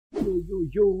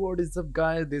Yo what is up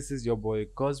guys, this is your boy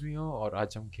कॉस्मियो और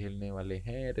आज हम खेलने वाले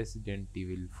हैं रेसिडेंट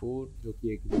इविल 4 जो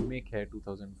कि एक रीमेक है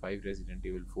 2005 रेसिडेंट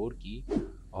इविल 4 की।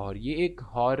 और ये एक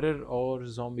हॉरर और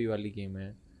ज़ॉम्बी वाली गेम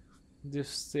है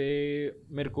जिससे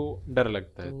मेरे को डर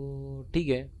लगता है। तो ठीक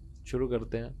है, शुरू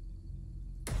करते हैं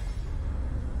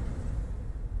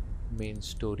मेन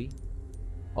स्टोरी।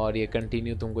 और ये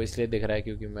कंटिन्यू तुमको इसलिए दिख रहा है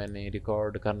क्योंकि मैंने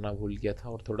रिकॉर्ड करना भूल गया था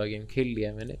और थोड़ा गेम खेल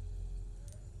लिया मैंने,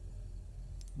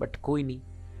 बट कोई नहीं।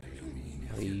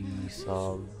 भाई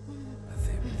साहब,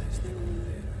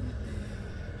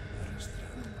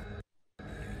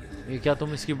 ये क्या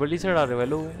तुम इसकी बलि चढ़ा रहे हो?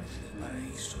 हेलो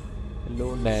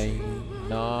हेलो, नहीं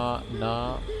ना ना।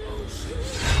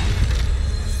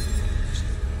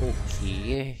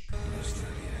 ओके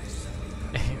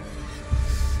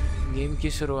गेम की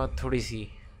शुरुआत थोड़ी सी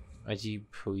अजीब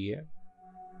हुई है।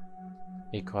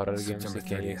 एक हॉरर गेम से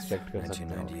क्या एक्सपेक्ट कर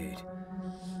सकते हो?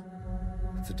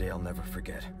 It's a day I'll never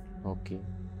forget. Okay.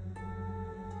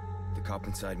 The cop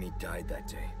inside me died that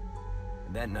day.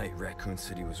 And that night, Raccoon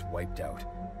City was wiped out,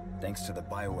 thanks to the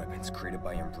bioweapons created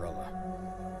by Umbrella.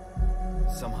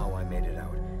 Somehow I made it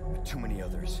out, but too many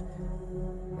others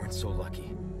weren't so lucky.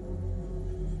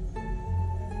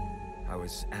 I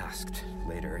was asked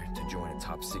later to join a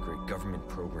top-secret government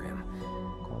program.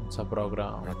 कौन सा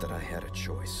program? Not that I had a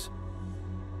choice.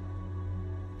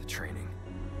 The training,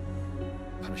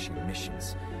 punishing missions,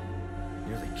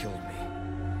 nearly killed me.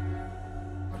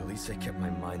 But at least I kept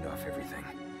my mind off everything.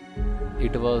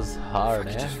 It was hard,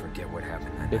 I just forget what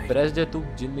happened that depressed है तू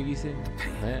जिंदगी से,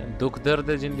 हैं दुख दर्द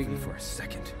है जिंदगी for a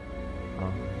second.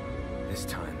 हाँ This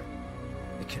time,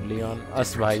 it can Leon be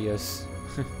us by us.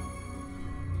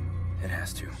 It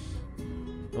has to.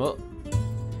 ओ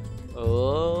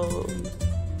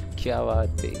क्या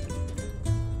बात है,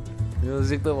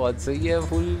 म्यूजिक तो बहुत सही है,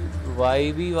 फुल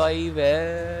वाइब ही वाइब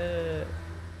है।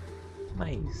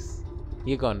 नाइस।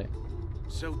 ये कौन है?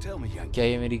 So tell me, young क्या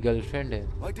ये मेरी गर्लफ्रेंड है?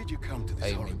 why did you come to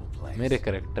this horrible place? मेरे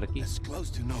कैरेक्टर की। As close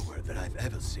to nowhere that I've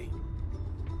ever seen.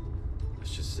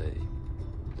 Let's just say,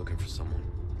 looking for someone.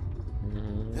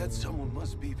 That someone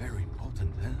must be very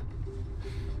important, huh?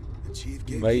 The chief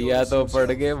gave भैया तो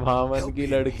पड़ गए भामन Help की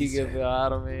me, लड़की he के said. प्यार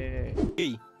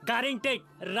में। गारिंगटेक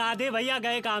राधे भैया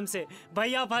गए काम से,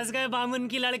 भैया फंस गए बामुन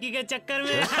की लड़की के चक्कर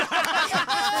में।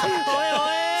 ओए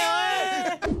ओए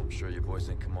ओए। I'm sure you boys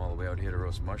didn't come all the way out here to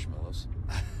roast marshmallows.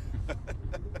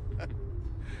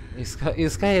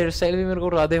 इसका हेयर स्टाइल भी मेरे को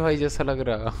राधे भाई जैसा लग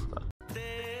रहा।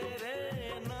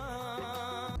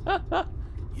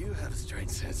 You have a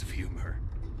strange sense of humor.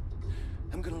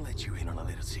 I'm gonna let you in on a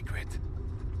little secret,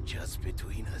 just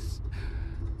between us.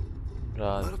 A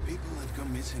lot of people have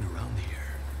gone missing around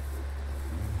here,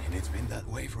 and it's been that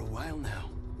way for a while now.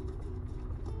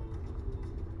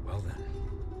 Well then,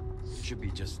 it should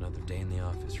be just another day in the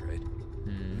office, right?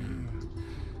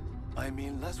 I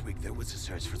mean, last week there was a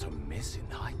search for some missing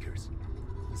hikers.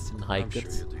 I'm sure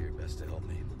you'll do your best to help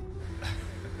me.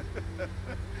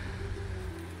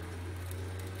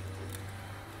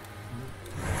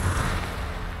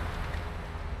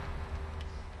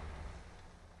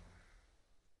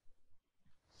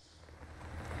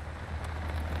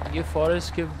 ये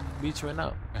forest के बीच में ना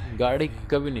गाड़ी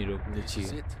कभी नहीं रोकनी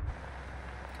चाहिए।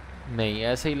 नहीं,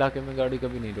 ऐसे इलाके में गाड़ी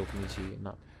कभी नहीं रोकनी चाहिए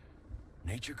ना।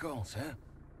 Nature calls, huh?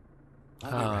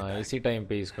 हाँ, इसी टाइम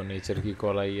पे इसको नेचर की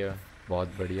कॉल आई है। बहुत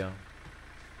बढ़िया।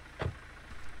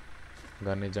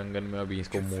 घने जंगल में अभी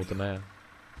इसको मूतना है।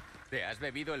 ¿Te has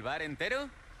bebido el bar entero?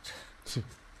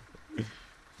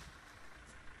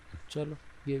 चलो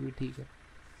ये भी ठीक है।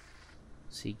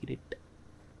 Secret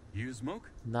You smoke?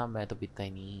 ना, मैं तो पीता ही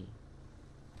नहीं।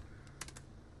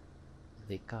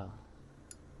 देखा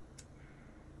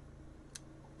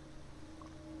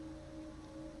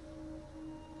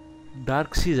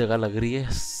डार्क सी जगह लग रही है,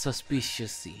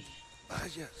 सस्पिशियस सी।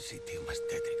 Vaya sitio más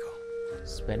tétrico.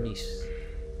 Spanish.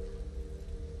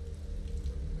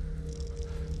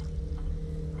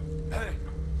 Hey,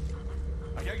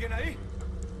 ¿hay alguien ahí?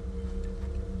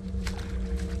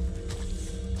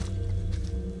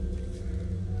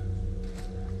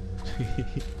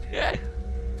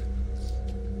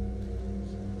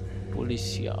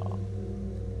 पुलिसिया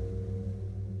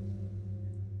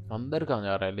अंदर कहाँ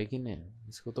जा रहा है? लेकिन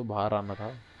इसको तो बाहर आना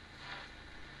था।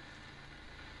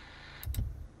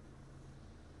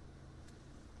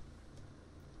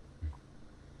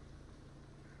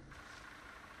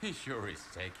 He sure is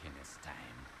taking his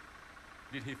time.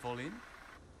 Did he fall in?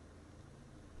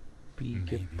 P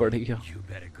के पड़ गया। You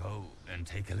better go and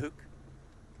take a look.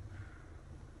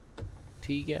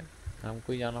 ठीक है,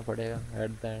 हमको ही जाना पड़ेगा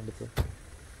एट द एंड तो,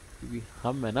 क्योंकि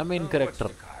हम है ना main character.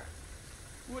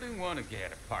 Wouldn't want to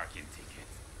get a parking ticket.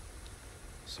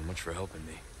 So much for helping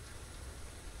me.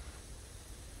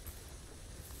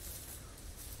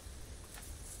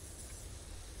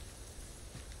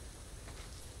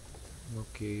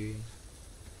 Okay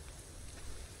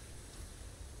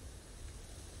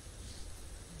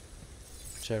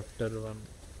chapter 1।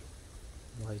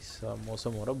 भाई साहब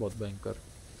मौसम हो रहा बहुत भयंकर।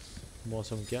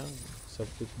 मौसम क्या,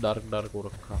 सब कुछ डार्क डार्क हो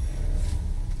रखा।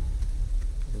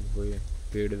 वही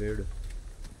पेड़ वेड़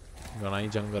घना ही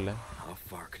जंगल है। How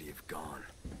far could he have gone?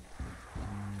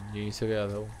 यहीं से गया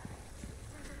था वो।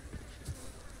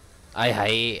 आय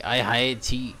हाय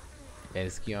छी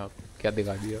भैंस की आँख क्या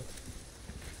दिखा दिया।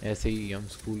 ऐसे ही हम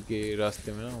स्कूल के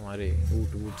रास्ते में ना हमारे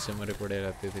ऊँट वूट से मरे पड़े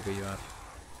रहते थे कई बार।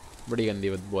 बड़ी गंदी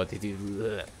बदबू आती थी,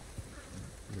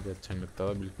 मुझे अच्छा नहीं लगता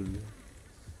था बिल्कुल भी।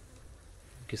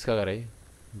 किसका घर है ये?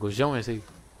 घुस जाऊँ ऐसे ही,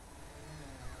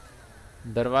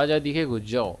 दरवाजा दिखे घुस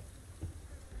जाओ,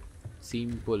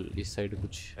 सिंपल। इस साइड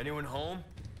कुछ Anyone home?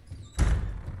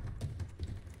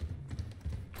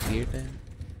 गेट है।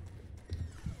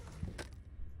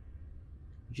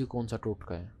 ये कौन सा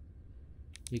टोटका है?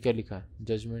 ये क्या लिखा है?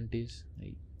 जजमेंट इज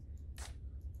नहीं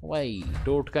भाई,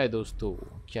 टोटका है दोस्तों।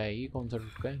 क्या है ये, कौन सा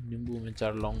टोटका है? नींबू में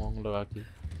 4 लौंग वोंग लगा के,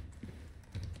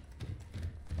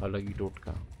 अलग ही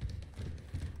टोटका।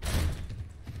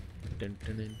 टन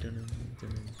टन टन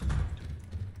टन,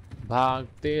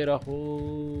 भागते रहो।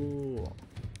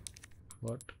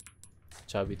 व्हाट?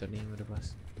 चाबी तो नहीं है मेरे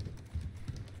पास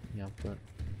यहाँ पर।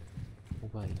 ओ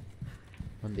भाई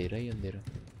अंधेरा ही अंधेरा।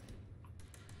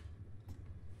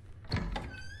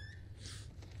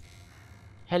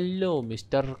 हेलो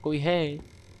मिस्टर, कोई है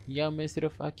या मैं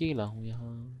सिर्फ अकेला हूँ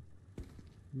यहाँ?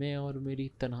 मैं और मेरी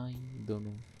तन्हाई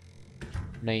दोनों।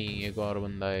 नहीं, एक और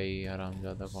बंदा है। ये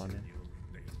हरामजादा कौन है?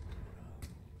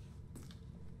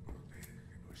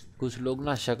 कुछ लोग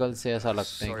ना शक्ल से ऐसा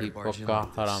लगते हैं कि पक्का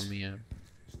हरामी है।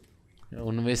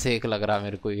 उनमें से एक लग रहा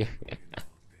मेरे को ये।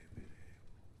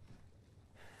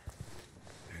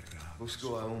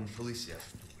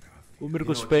 वो मेरे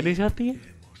को स्पेनिश आती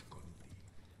है।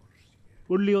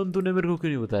 लियोन तूने मेरे को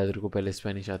क्यों नहीं बताया तेरे को पहले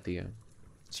स्पेनिश आती है?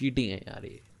 चीटिंग है यार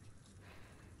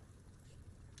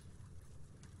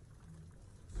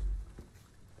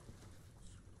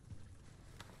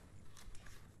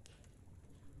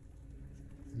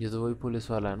ये तो वही पुलिस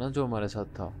वाला है ना जो हमारे साथ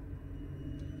था।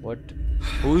 व्हाट?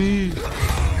 हुई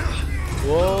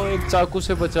वो एक चाकू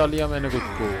से बचा लिया मैंने खुद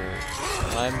को।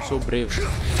 I am so brave.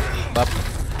 बाप,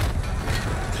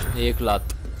 एक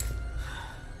लात,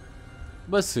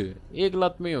 बस एक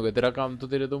लात में ही हो गया तेरा काम। तो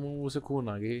तेरे तो मुंह से खून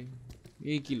आ गए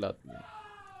एक ही लात में।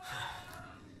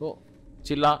 ओ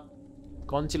चिल्ला,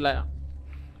 कौन चिल्लाया?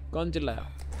 कौन चिल्लाया?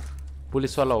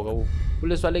 पुलिस वाला होगा वो।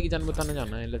 पुलिस वाले की जान बताने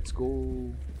जाना है। Let's go.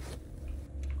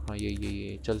 हाँ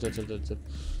ये चल चल चल चल चल।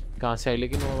 कहाँ से आई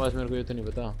लेकिन वो आवाज़? मेरे को ये तो नहीं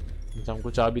पता। अच्छा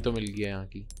हमको चाबी तो मिल गई है यहाँ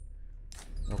की।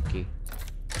 Okay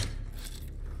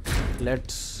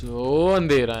let's. ओ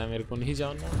अंधेरा है, मेरे को नहीं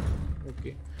जाना।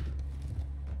 ओके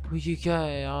ये क्या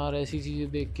है यार? ऐसी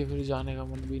चीज़ें देख के फिर जाने का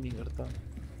मन भी नहीं करता,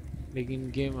 लेकिन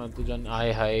गेम है तो जान।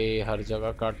 आए हाय हर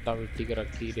जगह काटा मिट्टी के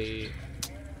रखी रे।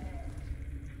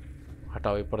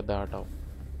 हटाओ ये पर्दा, हटाओ।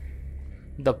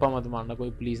 दप्पा मत मारना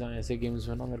कोई प्लीज़। हाँ ऐसे गेम्स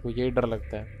में ना मेरे को यही डर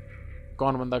लगता है,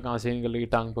 कौन बंदा कहाँ से निकल गई,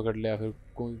 टांग पकड़ लिया, फिर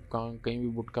कोई कहीं भी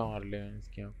बुटका मार लिया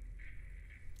इसके।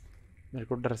 मेरे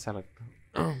को डर सा लगता।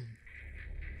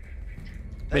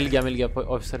 मिल गया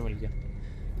ऑफिसर मिल गया।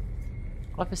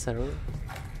 ऑफिसर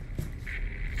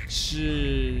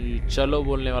चलो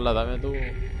बोलने वाला था मैं तो,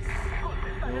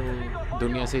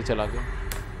 दुनिया से ही चला गया।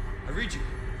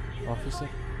 ऑफिसर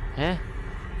हैं?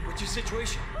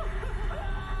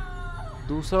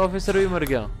 दूसरा ऑफिसर भी मर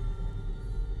गया।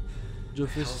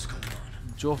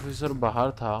 जो ऑफिसर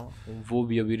बाहर था वो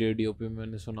भी अभी रेडियो पे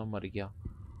मैंने सुना मर गया।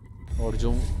 और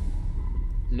जो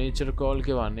नेचर कॉल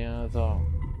के बहाने आया था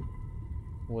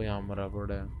वो यहाँ मरा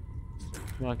पड़ा है।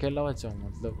 मैं अकेला बचा हूँ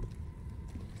मतलब।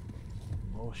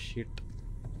 ओह शिट,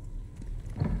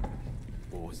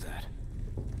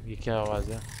 ये क्या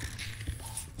आवाज़ है?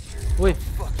 ओए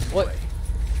ओए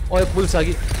ओए पुलिस आ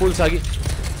गई, पुलिस आ गई।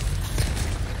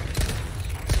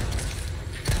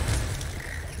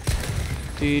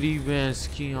 तेरी भैंस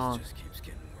की आँख,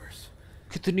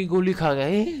 कितनी गोली खा गया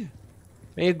ये?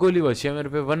 एक गोली बची है मेरे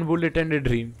पे। 1 बुलेट एंड ए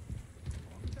ड्रीम।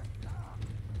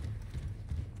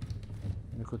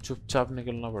 मेरे को चुपचाप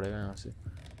निकलना पड़ेगा यहाँ से।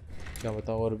 क्या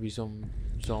बताओ और भी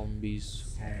ज़ॉम्बीज़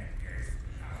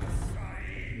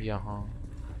यहाँ।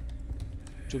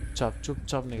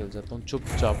 चुपचाप निकल जाता हूँ,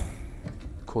 चुपचाप।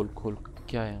 खोल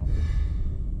क्या है यहाँ पे?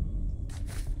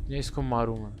 ये इसको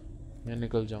मारूँ मैं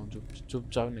निकल जाऊँ?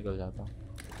 चुपचाप निकल जाता हूँ।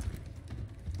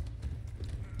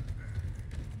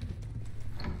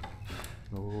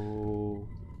 ओह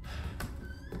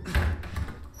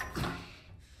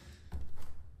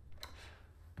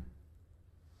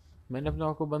मैंने अपने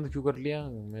आप को बंद क्यों कर लिया?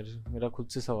 मेरा खुद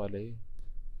से सवाल है।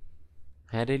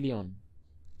 हैरेलियन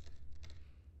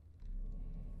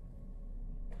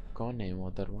कौन है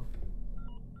मोहतरमा?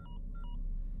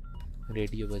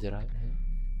 रेडियो बज रहा है।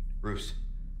 Bruce,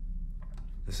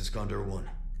 this is Condor 1.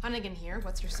 Hunnigan here.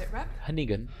 What's your sit rep?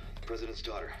 हनीगन President's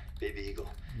daughter, Baby Eagle.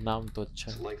 नाम तो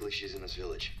अच्छा It's है। likely she's in this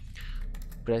village.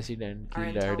 President Our की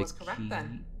intel was correct लड़की then.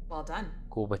 Well done.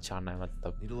 को बचाना है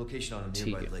मतलब। Need a location on a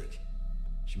ठीक nearby है। lake.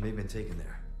 She may have been taken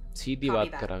there. Sidhi Copy बात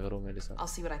that. करा करो मेरे साथ।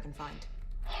 I'll see what I can find.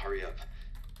 Hurry up.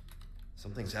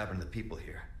 Something's happened to the people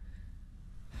here.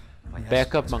 My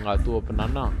backup estimates are- मंगा तू अपना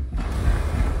ना।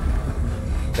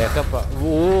 बैकअप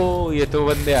वो ये तो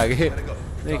बंदे आ गए।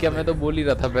 नहीं क्या, मैं तो बोल ही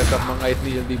रहा था बैकअप मंगा,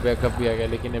 इतनी जल्दी बैकअप भी आ गया,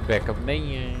 लेकिन ये बैकअप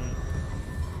नहीं है,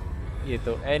 ये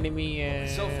तो एनिमी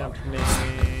है अपने।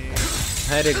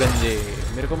 अरे गंजे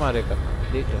मेरे को मारेगा,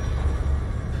 देख रहे।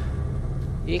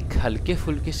 एक हल्के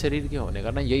फुल्के शरीर के होने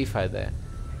का ना यही फायदा है,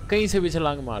 कहीं से भी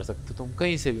छलांग मार सकते तुम,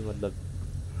 कहीं से भी, मतलब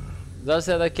ज़्यादा से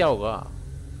ज़्यादा क्या होगा,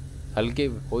 हल्के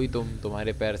कोई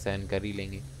तुम्हारे पैर सहन कर ही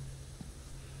लेंगे।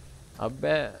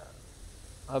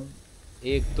 अब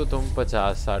एक तो तुम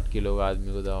 50-60 किलो का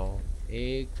आदमी को दाओ,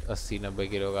 एक 80-90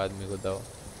 किलो का आदमी को दाओ,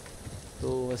 तो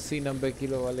 80-90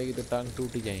 किलो वाले की तो टांग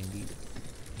टूट ही जाएंगी।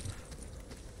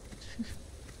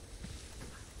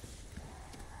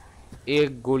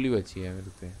 एक गोली बची है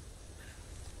मेरे पे।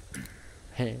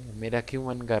 है मेरा क्यों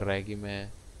मन कर रहा है कि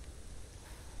मैं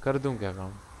कर दूं क्या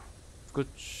काम कुछ।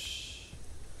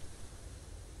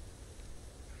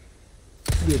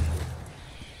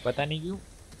 पता नहीं क्यों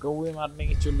कौवे मारने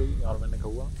की चुल हुई और मैंने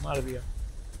कौवा मार दिया।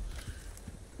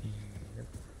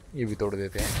 ये भी तोड़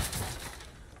देते हैं,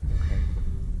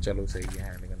 चलो सही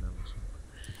है। लेकिन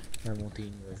मैं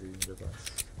 3 वैसे ही मेरे पास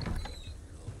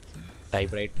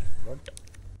टाइपराइटर व्हाट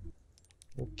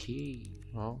ओके।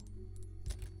 हाँ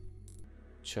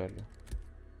चलो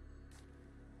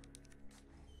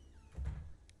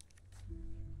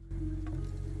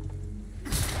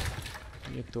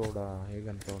ये तोड़ा, ये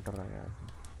गन पाउडर आ गया।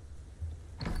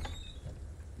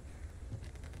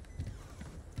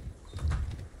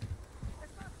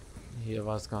 ये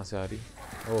आवाज़ कहाँ से आ रही?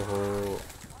 ओहो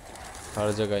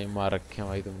हर जगह ही मार रखे हैं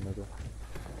भाई तुमने तो।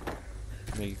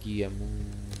 मिल्की है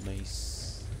मुँह नाइस।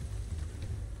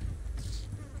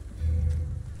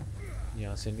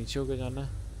 यहाँ से नीचे होके जाना है।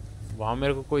 वहाँ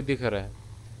मेरे को कोई दिख रहा है,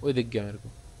 कोई दिख गया मेरे को।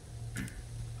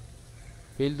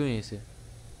 फेल दूँ यहीं से?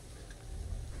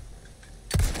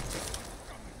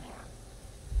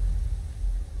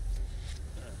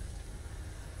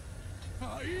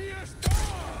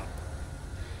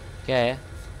 क्या है?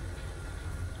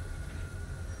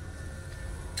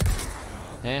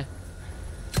 हैं?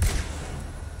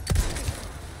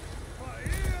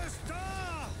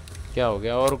 क्या हो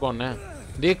गया? और कौन है?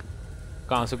 देख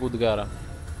कहाँ से कूद के आ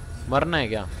रहा। मरना है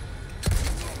क्या?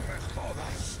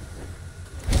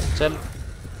 चल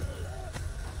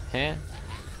हैं?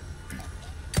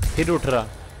 फिर उठ रहा,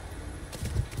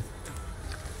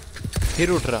 फिर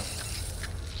उठ रहा,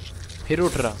 फिर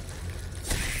उठ रहा,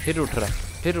 फिर उठ रहा,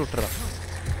 फिर उठ रहा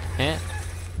हैं?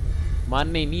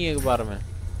 मानने ही नहीं एक बार में।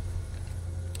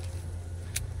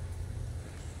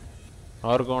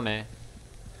 और कौन है?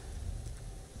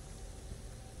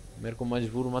 मेरे को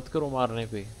मजबूर मत करो मारने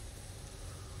पे।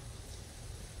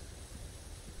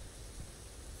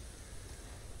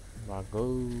 भागो।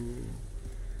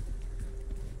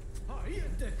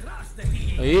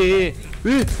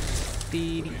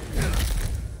 तेरी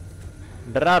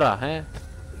डरा रहा है,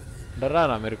 डरा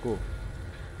रहा मेरे को।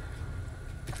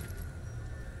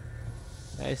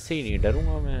 ऐसे ही नहीं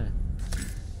डरूंगा मैं,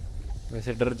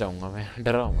 वैसे डर जाऊंगा मैं।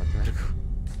 डराओ मत मेरे को।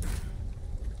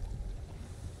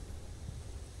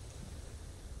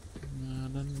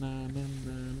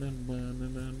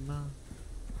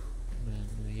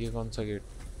 ये कौन सा गेट?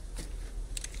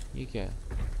 ये क्या है?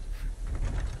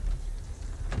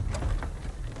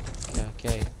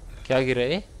 क्या है? क्या गिरा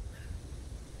है?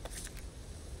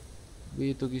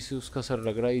 ये तो किसी उसका सर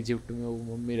लग रहा है। इजिप्ट में वो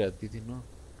मम्मी रहती थी ना,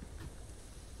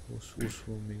 उस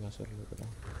मम्मी का सर लग रहा।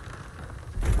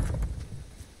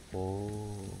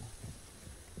 Oh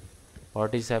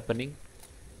what is happening?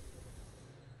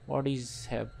 What is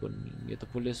happening? ये तो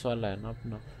पुलिस वाला है ना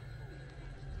अपना।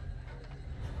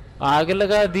 आग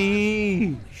लगा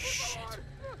दी,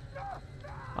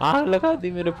 आग लगा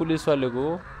दी मेरे पुलिस वाले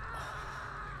को।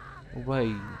 ओ भाई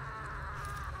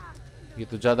ये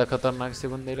तो ज्यादा खतरनाक से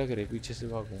बंदे लग रहे। पीछे से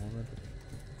भागूंगा मैं तो।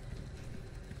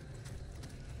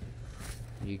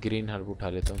 ये ग्रीन हर्ब उठा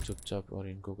लेता हूँ चुपचाप और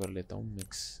इनको कर लेता हूँ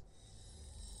मिक्स।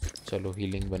 चलो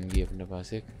हीलिंग बन गई अपने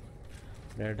पास। एक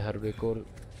रेड हर्ब एक और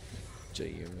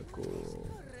चाहिए मेरे को।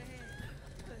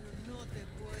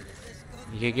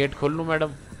 ये गेट खोल लूं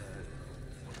मैडम?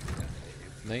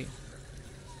 नहीं,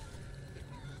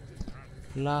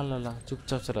 ला ला ला,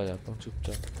 चुपचाप चला जाता हूँ,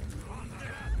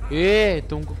 चुपचाप। ए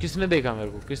तुमको किसने देखा?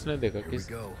 मेरे को किसने देखा? किस?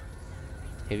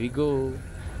 Here we go।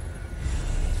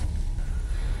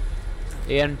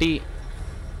 A aunty,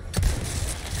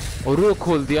 और वो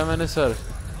खोल दिया मैंने सर।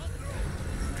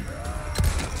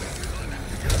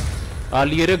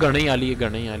 आलिए रे, गणई आलिए,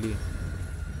 गणई आलिए,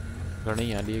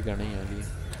 गणई आलिए, गणई आलिए।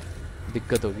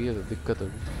 दिक्कत होगी, ये तो दिक्कत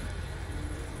होगी।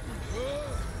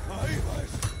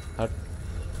 हट।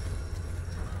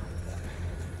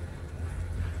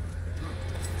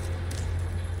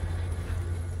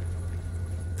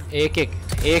 एक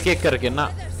एक करके ना,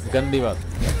 गंदी बात।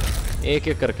 एक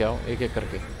एक करके आओ, एक एक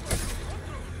करके।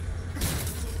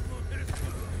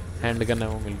 हैंड गन है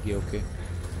वो मिल गई, ओके।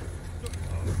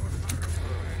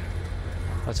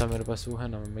 अच्छा मेरे पास वो है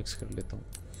ना, मैं मिक्स कर लेता हूँ।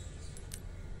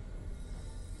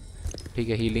 ठीक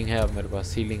है, हीलिंग है अब मेरे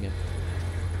पास, हीलिंग है,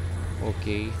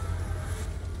 ओके।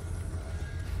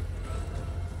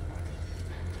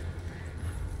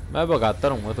 मैं भगाता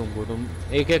रहूँगा तुमको, तुम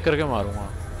एक एक करके मारूंगा,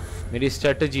 मेरी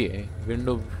स्ट्रेटजी है।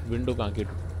 विंडो विंडो कहाँ की?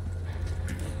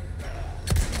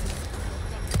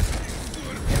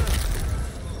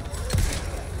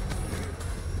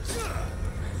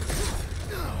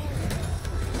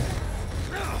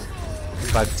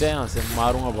 भाग जाए यहाँ से,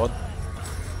 मारूंगा बहुत।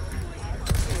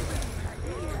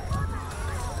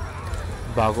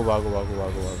 भागो भागो भागो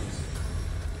भागो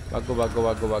भागो भागो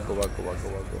भागो भागो भागो भागो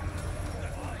भागो।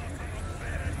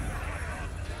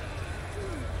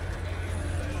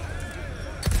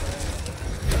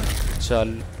 चल,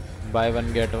 by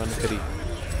one get one free.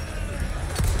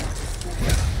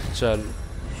 चल,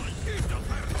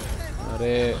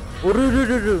 अरे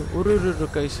उरे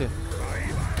कैसे?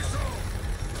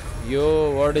 यो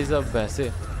व्हाट इज अप वैसे?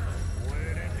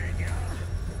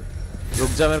 रुक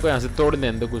जा, मेरे को यहाँ से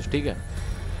तोड़ने दे कुछ, ठीक है?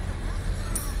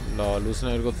 लॉल, उसने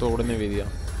मेरे को तोड़ने भी दिया।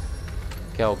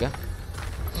 क्या हो गया?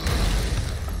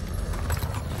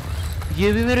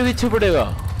 ये भी मेरे पीछे पड़ेगा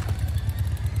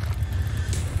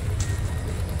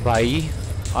भाई?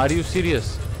 Are you serious?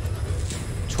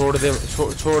 छोड़ दे,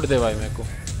 छोड़ दे भाई मेरे को।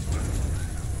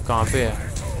 कहाँ पे है?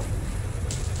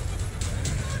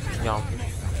 यहाँ पे।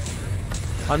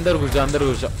 अंदर घुस जा, अंदर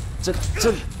घुस जा। चल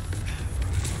चल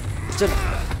चल,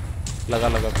 लगा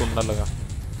लगा, कुंडा लगा।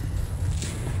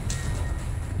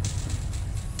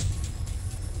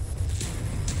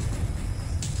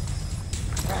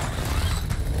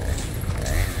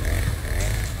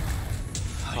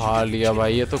 हाँ लिया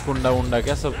भाई, ये तो कुंडा उंडा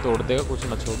क्या सब तोड़ देगा, कुछ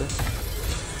ना छोड़े।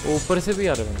 ऊपर से भी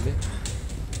आ रहे बंदे।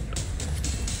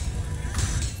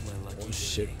 Oh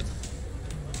shit.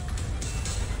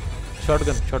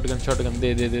 Shotgun shotgun shotgun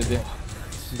दे दे दे दे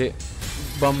दे।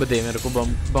 बम दे मेरे को,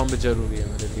 बम बम जरूरी है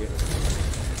मेरे लिए।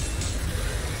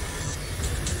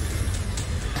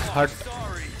 हट।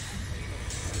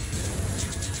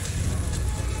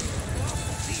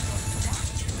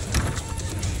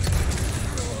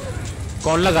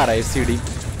 कौन लगा रहा है सीढ़ी?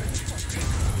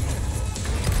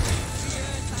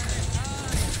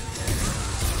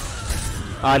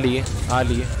 आ लिए, आ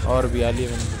लिए, और भी आ लिए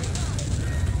मैंने।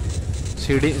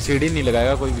 सीढ़ी सीढ़ी नहीं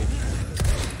लगाएगा कोई भी।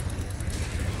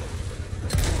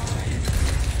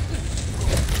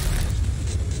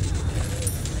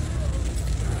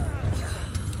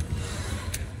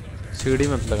 सीढ़ी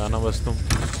मत लगाना बस तुम।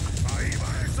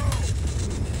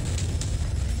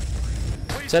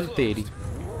 चल तेरी।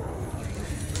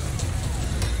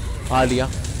 आ लिया,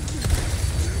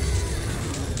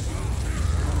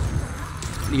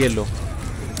 ये लो।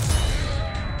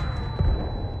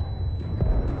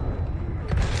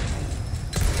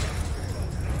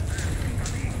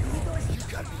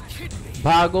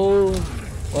 भागो।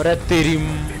 और तेरी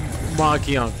माँ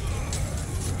की आंख।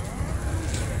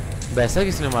 वैसा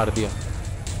किसने मार दिया?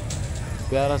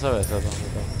 प्यारा सा वैसा था,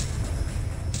 बताओ।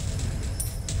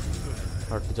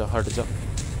 हट जा, हट जा,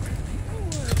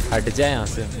 हट जा यहाँ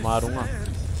से, मारूंगा।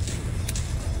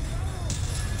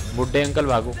 बुड्ढे अंकल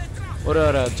भागो।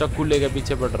 और चक्कू लेके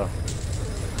पीछे पड़ रहा।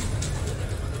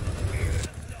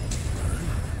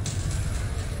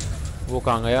 वो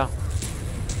कहाँ गया?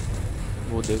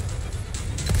 वो देख,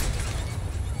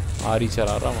 आरी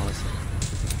चला रहा वहां से।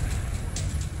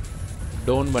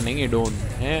 डोन बनेंगे, डोन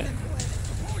हैं।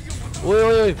 ओए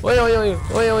ओए ओए ओए ओए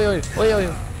ओए ओए ओए ओए ओए।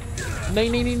 नहीं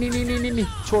नहीं नहीं नहीं नहीं नहीं नहीं,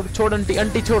 छोड़ छोड़ आंटी,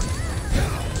 आंटी छोड़।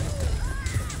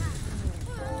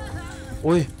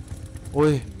 ओए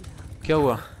ओए, क्या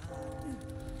हुआ?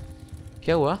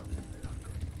 क्या हुआ?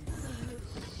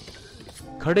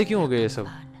 खड़े क्यों हो गए ये सब?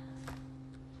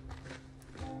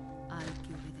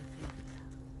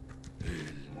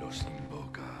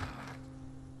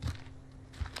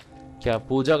 क्या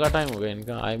पूजा का टाइम हो गया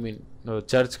इनका? आई मीन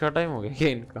चर्च का टाइम हो गया क्या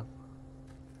इनका?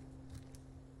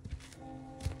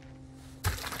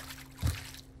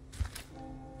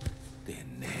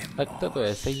 लगता तो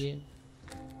ऐसा ही है।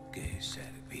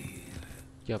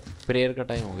 क्या प्रेयर का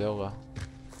टाइम हो गया होगा?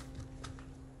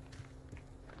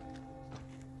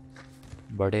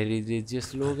 बड़े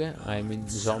रिलीजियस लोग हैं, आई मीन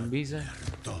ज़ॉम्बीज़ हैं।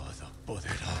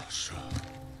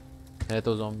 है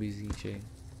तो ज़ॉम्बीज़ ही चाहिए।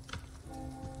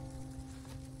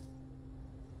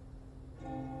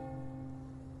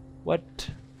 What?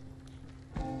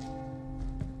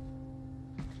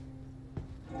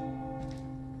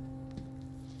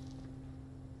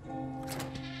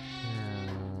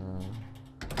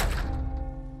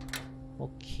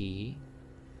 Okay.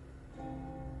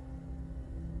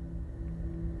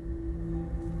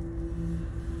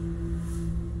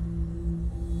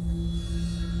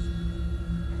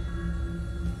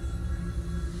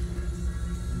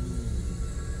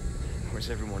 Where's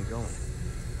everyone going?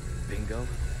 Bingo?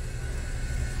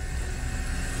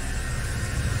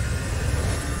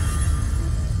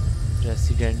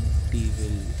 Resident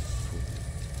Evil 4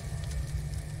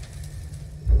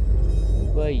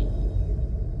 भाई,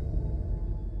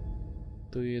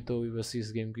 तो ये तो अभी बस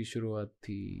इस गेम की शुरुआत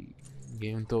थी।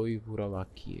 गेम तो अभी पूरा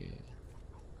बाकी है।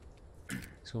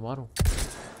 इसको मारूं?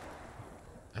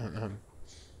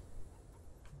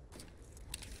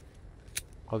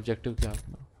 ऑब्जेक्टिव क्या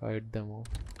अपना? Fight them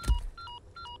of.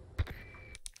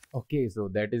 Okay, so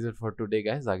that is it for today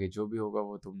guys. आगे जो भी होगा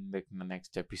वो तुम देखना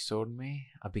नेक्स्ट एपिसोड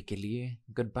में। अभी के लिए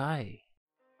गुड बाय।